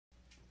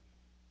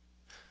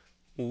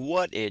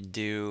What it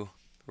do?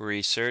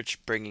 Research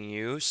bringing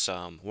you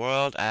some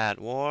World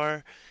at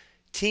War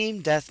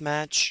Team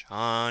Deathmatch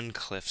on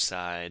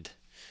Cliffside.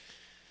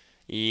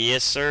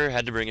 Yes, sir.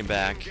 Had to bring it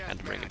back. Had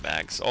to bring it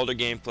back. It's older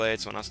gameplay.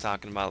 It's what I was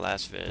talking about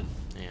last vid.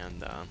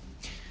 And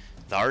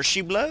there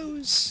she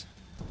blows.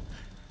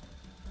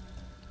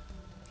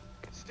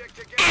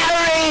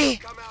 Harry!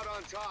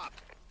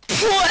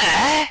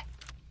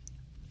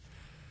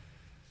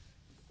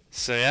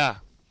 So yeah,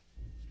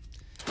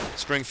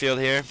 Springfield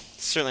here.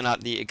 Certainly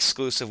not the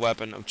exclusive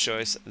weapon of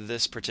choice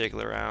this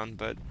particular round,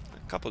 but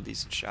a couple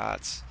decent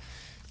shots.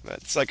 But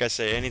it's like I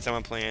say, anytime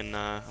I'm playing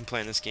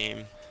this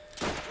game,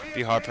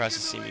 be hard pressed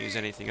to see me use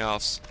anything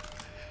else.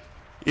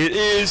 It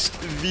is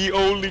the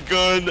only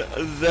gun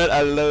that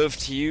I love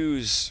to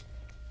use.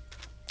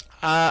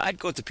 I'd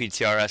go with the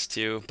PTRS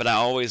too, but I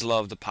always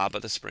loved the pop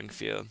of the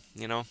Springfield.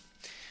 You know,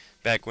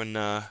 back when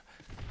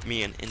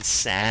me and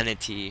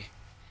Insanity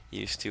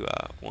used to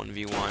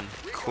 1v1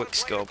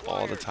 quickscope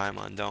all the time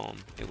on Dome.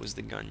 It was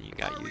the gun you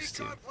got used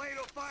to.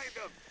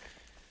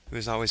 It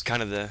was always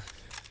kind of the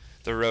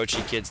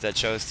roachy kids that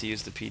chose to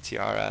use the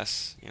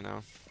PTRS, you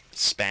know,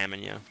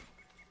 spamming you.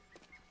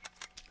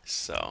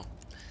 So,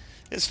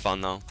 it's fun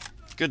though.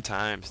 Good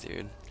times,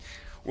 dude.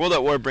 World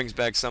at War brings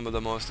back some of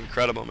the most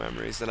incredible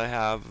memories that I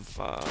have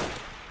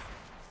of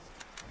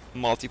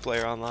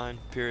multiplayer online,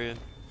 period.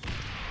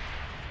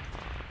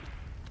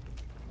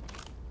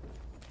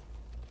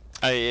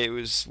 It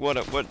was what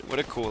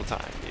a cool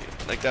time,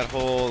 dude. Like that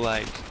whole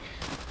like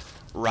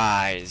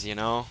rise, you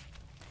know,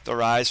 the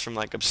rise from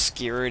like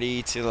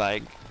obscurity to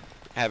like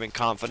having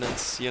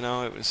confidence, you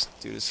know. It was,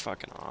 dude, it's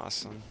fucking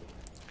awesome.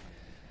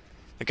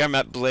 Like I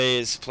met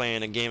Blaze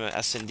playing a game of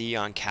S&D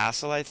on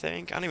Castle, I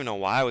think. I don't even know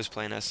why I was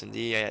playing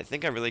S&D. I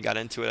think I really got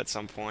into it at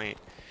some point.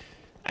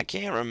 I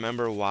can't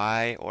remember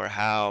why or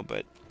how,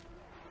 but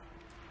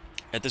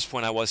at this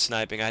point I was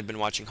sniping. I had been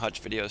watching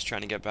Hutch videos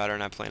trying to get better,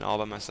 and I playing all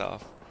by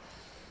myself.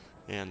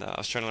 And I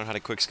was trying to learn how to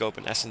quickscope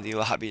in S&D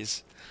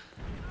lobbies.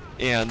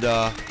 And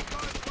all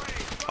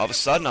of a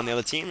sudden on the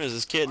other team there's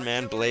this kid,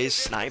 man, Blaze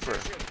Sniper.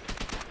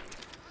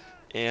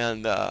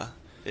 And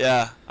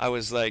yeah,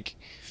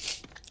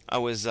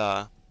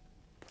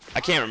 I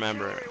can't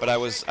remember, but I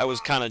was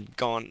kind of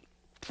going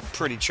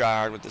pretty try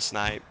hard with the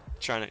snipe,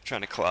 trying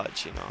to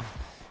clutch, you know.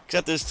 Cause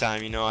at this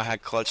time, you know, I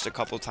had clutched a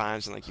couple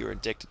times, and like you were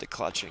addicted to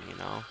clutching, you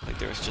know. Like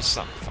there was just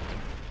something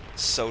fucking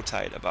so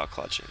tight about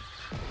clutching.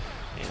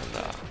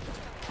 And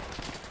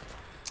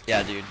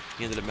yeah, dude,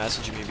 he ended up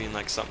messaging me being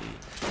like something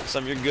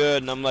you're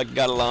good, and I'm like,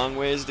 got a long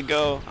ways to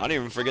go. I don't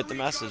even forget the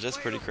message. That's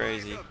pretty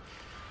crazy,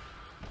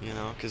 you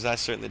know, because I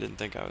certainly didn't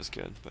think I was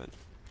good, but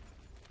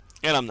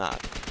and I'm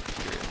not.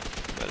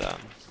 But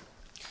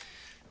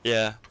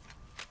yeah.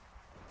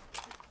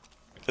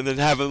 And then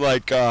having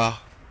like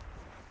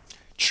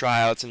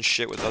tryouts and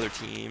shit with other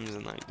teams,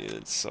 and like, dude,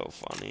 it's so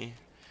funny.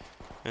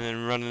 And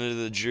then running into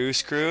the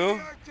JuCe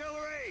crew,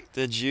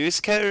 the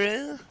JuCe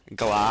crew,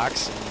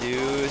 Glocks and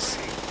Deuce,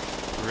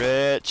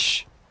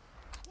 Rich,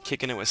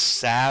 kicking it with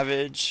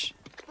Savage.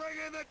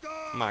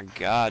 My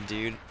God,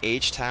 dude,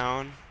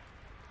 H-Town.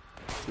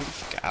 Who the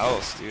fuck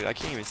else, dude? I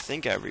can't even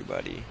think of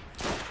everybody.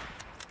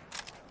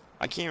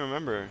 I can't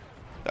remember.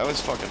 That was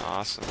fucking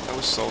awesome. That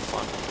was so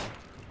fun.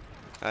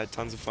 I had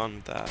tons of fun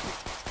with that.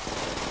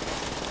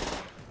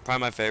 Probably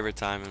my favorite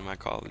time in my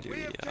Call of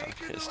Duty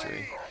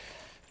history.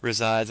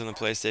 Resides on the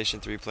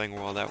PlayStation 3 playing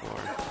World at War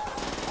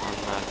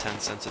on 10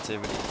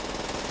 sensitivity.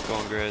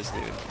 Going Grizz,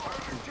 dude.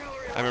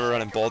 I remember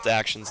running bolt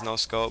actions, no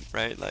scope,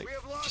 right? Like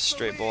just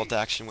straight bolt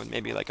action with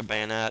maybe like a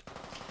bayonet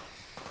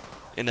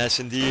in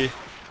S&D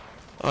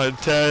on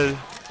 10.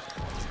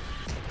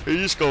 You're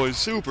just going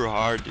super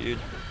hard, dude.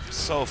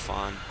 So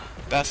fun.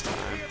 Best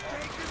time.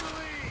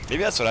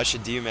 Maybe that's what I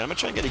should do, man. I'm gonna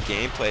try and get a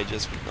gameplay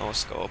just with no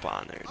scope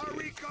on there,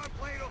 dude.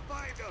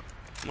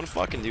 I'm gonna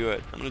fucking do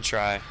it. I'm gonna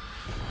try. I'm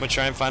gonna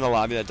try and find a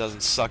lobby that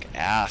doesn't suck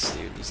ass,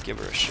 dude. Just give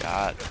her a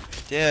shot.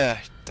 Yeah,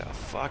 the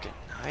fucking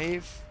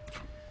knife.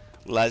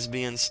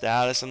 Lesbian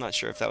status. I'm not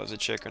sure if that was a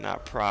chick or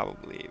not.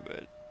 Probably,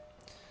 but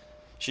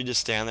she'd just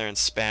stand there and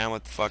spam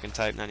with the fucking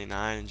Type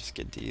 99 and just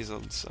get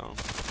dieseled. So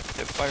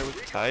hip fire with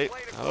the Type.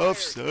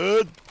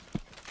 Offset.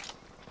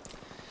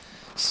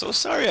 So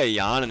sorry I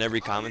yawn in every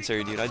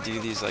commentary, dude. I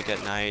do these like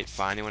at night,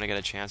 finally when I get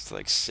a chance to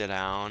like sit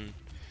down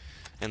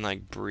and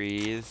like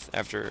breathe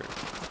after.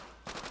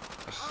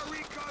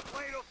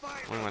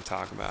 What do I want to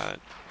talk about?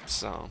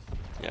 So,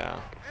 yeah.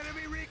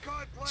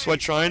 That's what I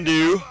try and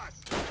do.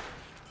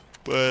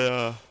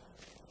 But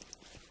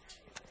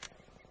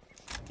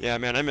yeah,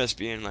 man, I miss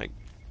being like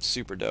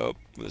super dope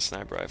with a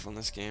sniper rifle in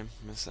this game.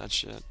 I miss that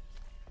shit.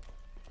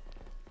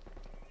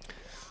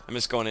 I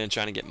miss going in and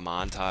trying to get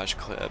montage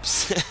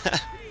clips.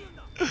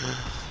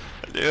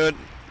 Dude,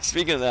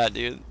 speaking of that,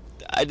 dude,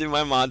 I did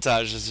my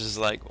montage is just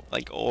like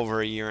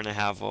over a year and a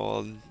half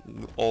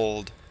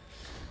old,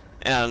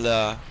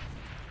 and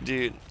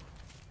dude,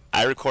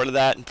 I recorded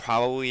that in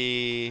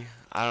probably,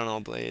 I don't know,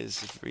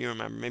 Blaze, if you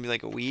remember, maybe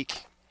like a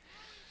week,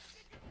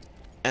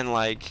 and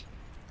like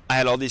I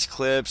had all these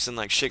clips and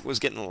like shit was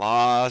getting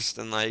lost,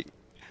 and like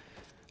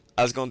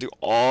I was going through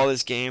all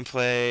this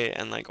gameplay,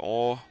 and like,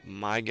 oh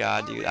my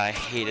god, dude, I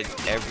hated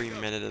every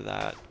minute of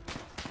that.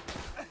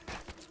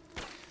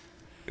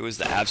 It was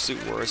the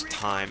absolute worst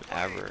time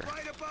ever.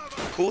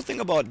 The cool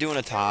thing about doing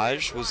a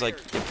Taj was like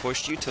it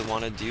pushed you to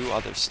want to do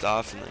other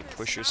stuff and like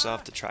push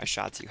yourself to try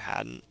shots you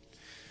hadn't,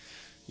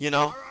 you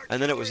know. And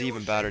then it was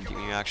even better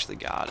when you actually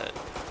got it.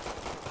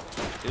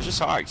 It was just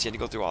hard because you had to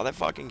go through all that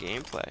fucking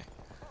gameplay,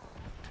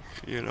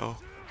 you know.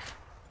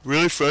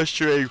 Really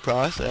frustrating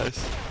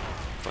process.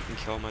 Fucking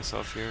kill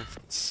myself here.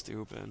 Fucking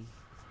stupid.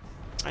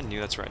 I knew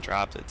that's where I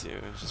dropped it too.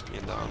 It was just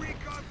being dumb.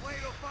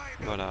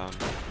 But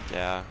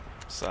yeah.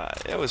 So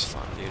it was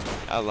fun, dude.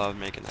 I love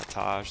making that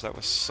Taj. That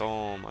was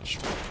so much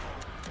fun.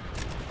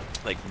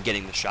 Like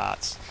getting the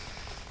shots,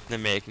 and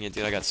then making it,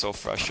 dude. I got so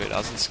frustrated. I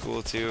was in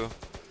school too,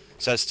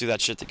 so I just do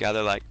that shit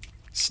together. Like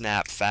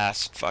snap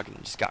fast, fucking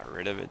just got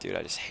rid of it, dude.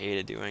 I just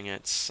hated doing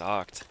it. It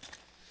sucked.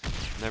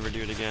 Never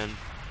do it again.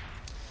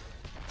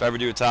 If I ever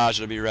do a Taj,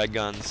 it'll be red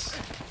guns.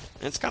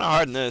 And it's kind of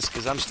hard in this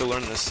because I'm still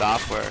learning this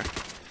software.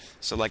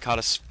 So like how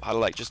to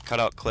like just cut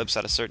out clips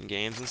out of certain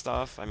games and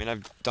stuff. I mean,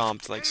 I've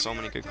dumped like so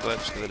many good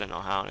clips because I didn't know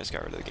how, and I just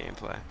got rid of the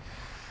gameplay.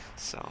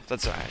 So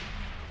that's alright.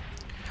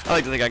 I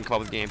like to think I can come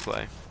up with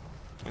gameplay.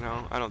 You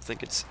know, I don't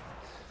think it's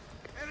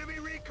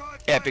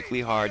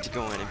epically hard to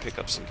go in and pick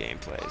up some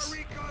gameplays.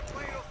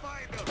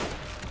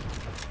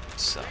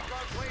 So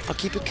I'll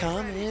keep it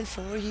coming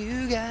for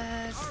you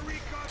guys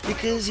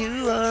because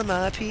you are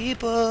my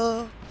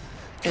people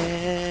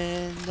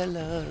and I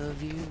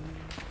love you.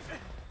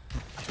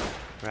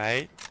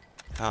 Right?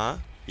 Huh?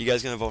 You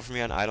guys gonna vote for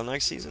me on Idol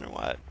next season or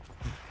what?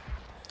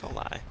 Don't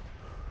lie.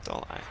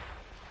 Don't lie.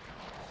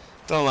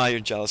 Don't lie,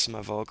 you're jealous of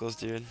my vocals,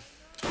 dude.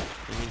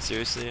 I mean,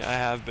 seriously, I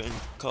have been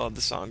called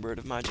the songbird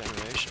of my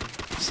generation.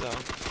 So,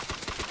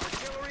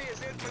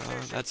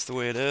 that's the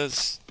way it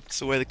is. It's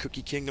the way the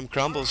cookie kingdom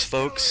crumbles,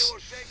 folks.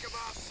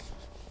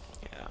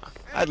 Yeah.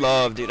 I'd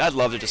love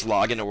to just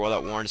log into World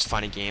at War and just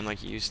find a game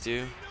like you used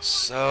to.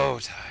 So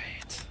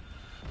tight.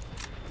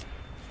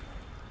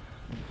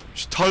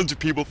 There's tons of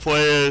people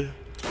playing.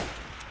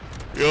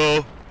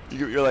 Yo,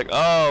 you're like,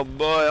 oh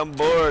boy, I'm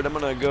bored. I'm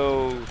gonna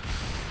go,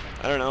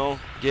 I don't know,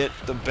 get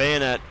the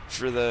bayonet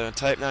for the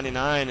Type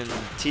 99 and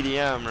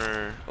TDM,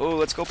 or oh,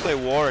 let's go play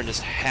War and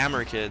just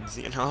hammer kids.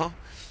 You know,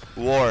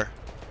 War,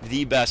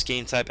 the best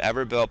game type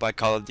ever built by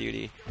Call of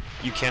Duty.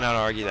 You cannot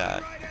argue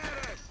that.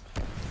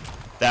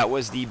 That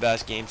was the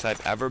best game type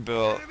ever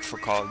built for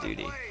Call of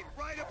Duty.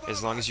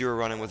 As long as you were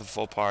running with a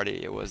full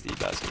party, it was the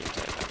best game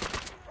type ever.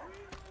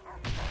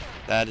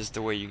 That is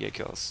the way you get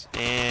kills.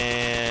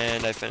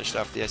 And I finished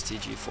off the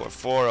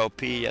STG-44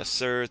 OP, yes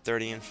sir,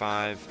 30 and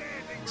 5.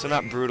 So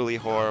not brutally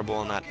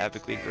horrible, not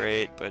epically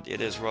great, but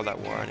it is World at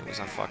War, and it was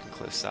on fucking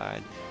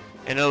Cliffside.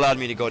 And it allowed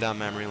me to go down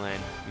memory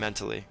lane,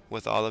 mentally,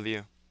 with all of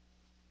you.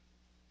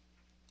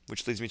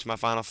 Which leads me to my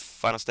final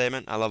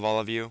statement. I love all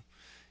of you.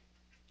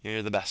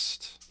 You're the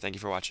best. Thank you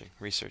for watching.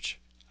 Research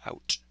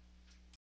out.